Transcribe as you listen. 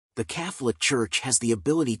The Catholic Church has the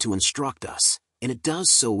ability to instruct us, and it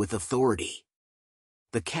does so with authority.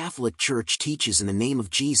 The Catholic Church teaches in the name of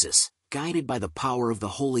Jesus, guided by the power of the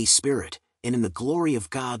Holy Spirit, and in the glory of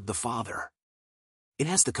God the Father. It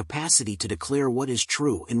has the capacity to declare what is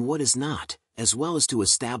true and what is not, as well as to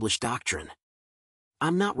establish doctrine.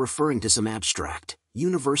 I'm not referring to some abstract,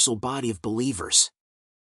 universal body of believers.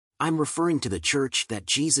 I'm referring to the church that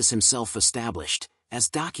Jesus himself established, as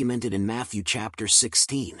documented in Matthew chapter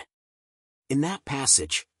 16. In that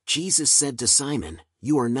passage, Jesus said to Simon,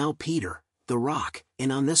 "You are now Peter, the rock,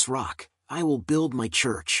 and on this rock, I will build my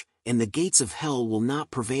church, and the gates of hell will not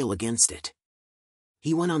prevail against it."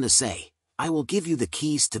 He went on to say, "I will give you the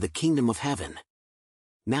keys to the kingdom of heaven."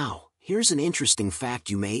 Now, here's an interesting fact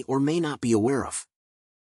you may or may not be aware of.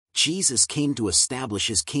 Jesus came to establish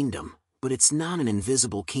his kingdom, but it's not an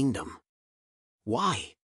invisible kingdom.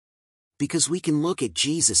 Why? Because we can look at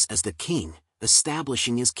Jesus as the king,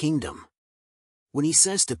 establishing his kingdom. When he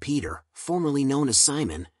says to Peter, formerly known as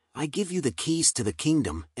Simon, "I give you the keys to the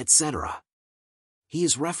kingdom," etc., he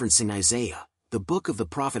is referencing Isaiah, the book of the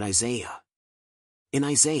prophet Isaiah. In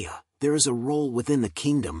Isaiah, there is a role within the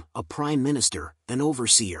kingdom, a prime minister, an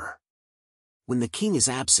overseer. When the king is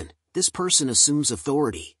absent, this person assumes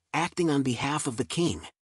authority, acting on behalf of the king.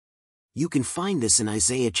 You can find this in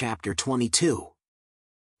Isaiah chapter 22.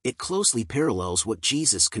 It closely parallels what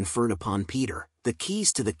Jesus conferred upon Peter, the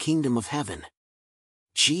keys to the kingdom of heaven.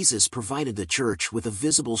 Jesus provided the church with a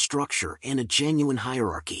visible structure and a genuine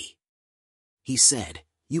hierarchy. He said,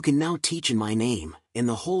 "You can now teach in my name, and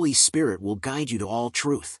the Holy Spirit will guide you to all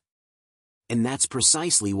truth." And that's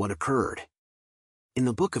precisely what occurred. In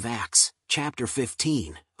the book of Acts, chapter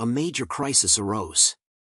 15, a major crisis arose.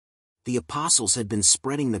 The apostles had been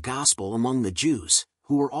spreading the gospel among the Jews,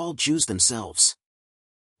 who were all Jews themselves.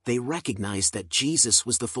 They recognized that Jesus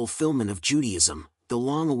was the fulfillment of Judaism, the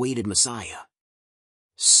long-awaited Messiah.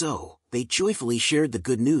 So, they joyfully shared the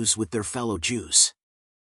good news with their fellow Jews.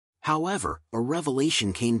 However, a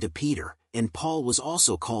revelation came to Peter, and Paul was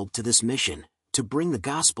also called to this mission, to bring the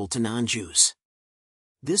gospel to non-Jews.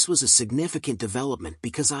 This was a significant development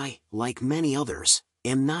because I, like many others,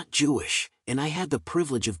 am not Jewish, and I had the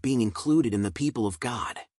privilege of being included in the people of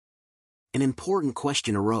God. An important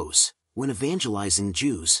question arose: when evangelizing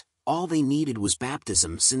Jews, all they needed was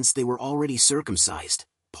baptism since they were already circumcised,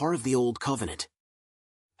 part of the Old Covenant.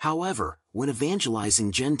 However, when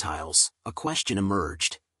evangelizing Gentiles, a question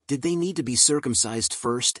emerged: did they need to be circumcised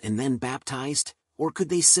first and then baptized, or could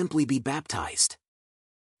they simply be baptized?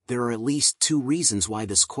 There are at least two reasons why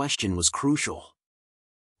this question was crucial.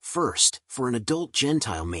 First, for an adult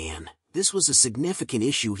Gentile man, this was a significant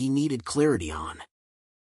issue he needed clarity on.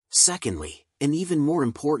 Secondly, and even more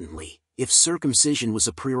importantly, if circumcision was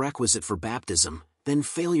a prerequisite for baptism, then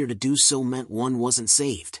failure to do so meant one wasn't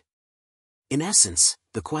saved. In essence,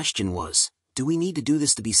 the question was, do we need to do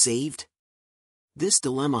this to be saved? This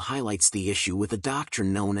dilemma highlights the issue with a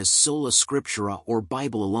doctrine known as sola scriptura, or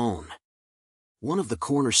Bible alone. One of the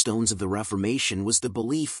cornerstones of the Reformation was the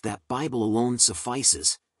belief that Bible alone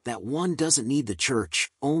suffices, that one doesn't need the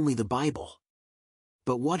church, only the Bible.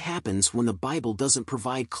 But what happens when the Bible doesn't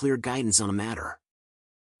provide clear guidance on a matter?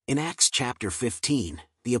 In Acts chapter 15,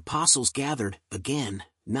 the apostles gathered, again,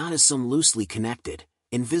 not as some loosely connected,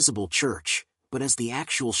 invisible church, but as the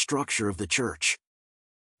actual structure of the church.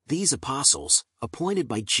 These apostles, appointed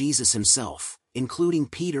by Jesus himself, including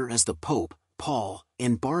Peter as the Pope, Paul,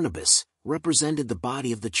 and Barnabas, represented the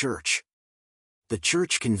body of the church. The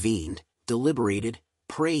church convened, deliberated,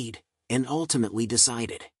 prayed, and ultimately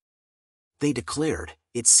decided. They declared,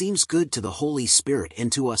 "It seems good to the Holy Spirit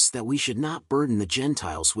and to us that we should not burden the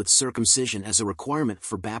Gentiles with circumcision as a requirement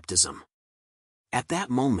for baptism." At that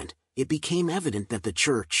moment, it became evident that the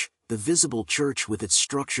church, the visible church with its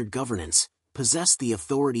structured governance, possessed the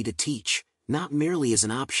authority to teach, not merely as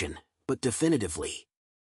an option, but definitively.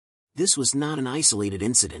 This was not an isolated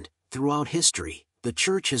incident. Throughout history, the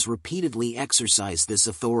church has repeatedly exercised this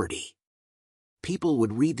authority. People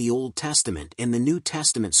would read the Old Testament and the New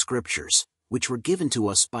Testament scriptures, which were given to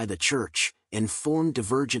us by the church, and formed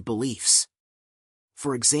divergent beliefs.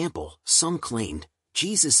 For example, some claimed,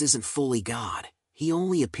 Jesus isn't fully God, he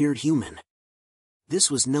only appeared human. This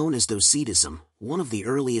was known as Docetism, one of the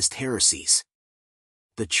earliest heresies.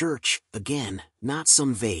 The church, again, not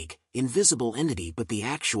some vague, invisible entity but the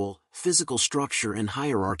actual, physical structure and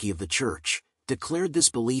hierarchy of the church, declared this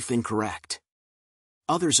belief incorrect.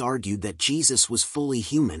 Others argued that Jesus was fully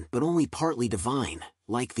human but only partly divine,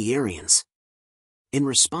 like the Arians. In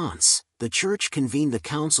response, the church convened the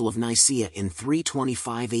Council of Nicaea in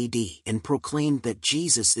 325 AD and proclaimed that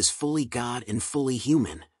Jesus is fully God and fully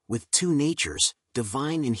human, with two natures,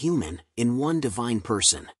 divine and human, in one divine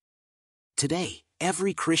person. Today,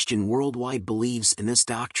 every Christian worldwide believes in this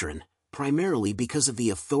doctrine, primarily because of the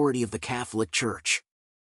authority of the Catholic Church.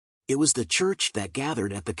 It was the Church that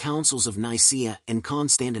gathered at the councils of Nicaea and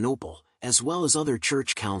Constantinople, as well as other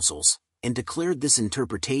church councils, and declared this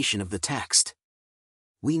interpretation of the text.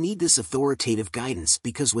 We need this authoritative guidance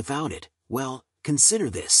because without it, well, consider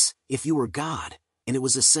this: if you were God, and it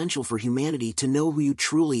was essential for humanity to know who you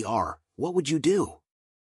truly are, what would you do?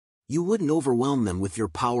 You wouldn't overwhelm them with your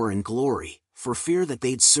power and glory, for fear that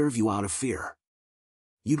they'd serve you out of fear.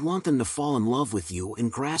 You'd want them to fall in love with you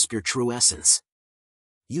and grasp your true essence.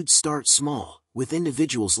 You'd start small, with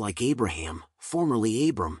individuals like Abraham, formerly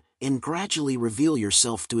Abram, and gradually reveal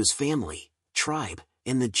yourself to his family, tribe,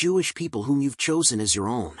 and the Jewish people whom you've chosen as your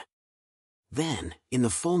own. Then, in the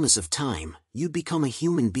fullness of time, you'd become a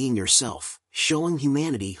human being yourself, showing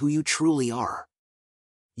humanity who you truly are.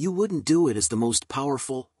 You wouldn't do it as the most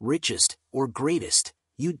powerful, richest, or greatest.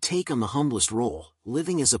 You'd take on the humblest role,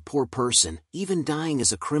 living as a poor person, even dying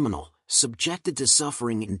as a criminal, subjected to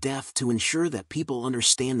suffering and death to ensure that people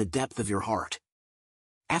understand the depth of your heart.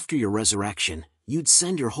 After your resurrection, you'd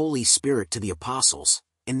send your Holy Spirit to the apostles,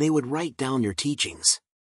 and they would write down your teachings.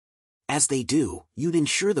 As they do, you'd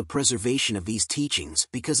ensure the preservation of these teachings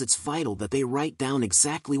because it's vital that they write down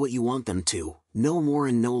exactly what you want them to, no more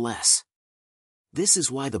and no less. This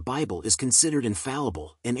is why the Bible is considered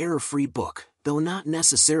infallible, an error-free book, though not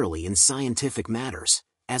necessarily in scientific matters,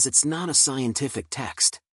 as it's not a scientific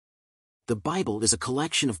text. The Bible is a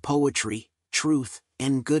collection of poetry, truth,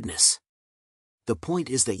 and goodness. The point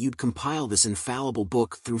is that you'd compile this infallible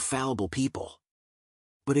book through fallible people.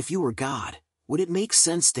 But if you were God, would it make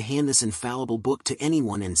sense to hand this infallible book to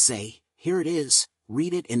anyone and say, "Here it is,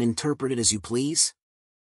 read it and interpret it as you please"?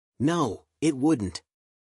 No, it wouldn't.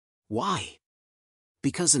 Why?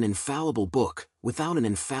 Because an infallible book, without an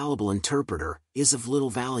infallible interpreter, is of little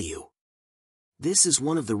value. This is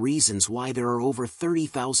one of the reasons why there are over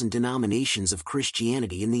 30,000 denominations of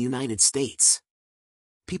Christianity in the United States.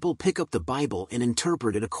 People pick up the Bible and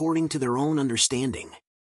interpret it according to their own understanding.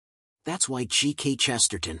 That's why G.K.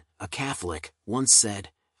 Chesterton, a Catholic, once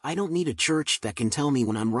said, "I don't need a church that can tell me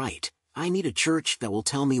when I'm right, I need a church that will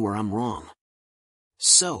tell me where I'm wrong."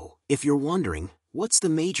 So, if you're wondering, what's the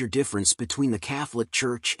major difference between the Catholic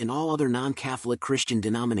Church and all other non-Catholic Christian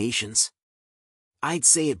denominations? I'd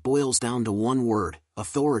say it boils down to one word: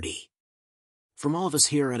 authority. From all of us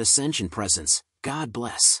here at Ascension Presence, God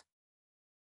bless.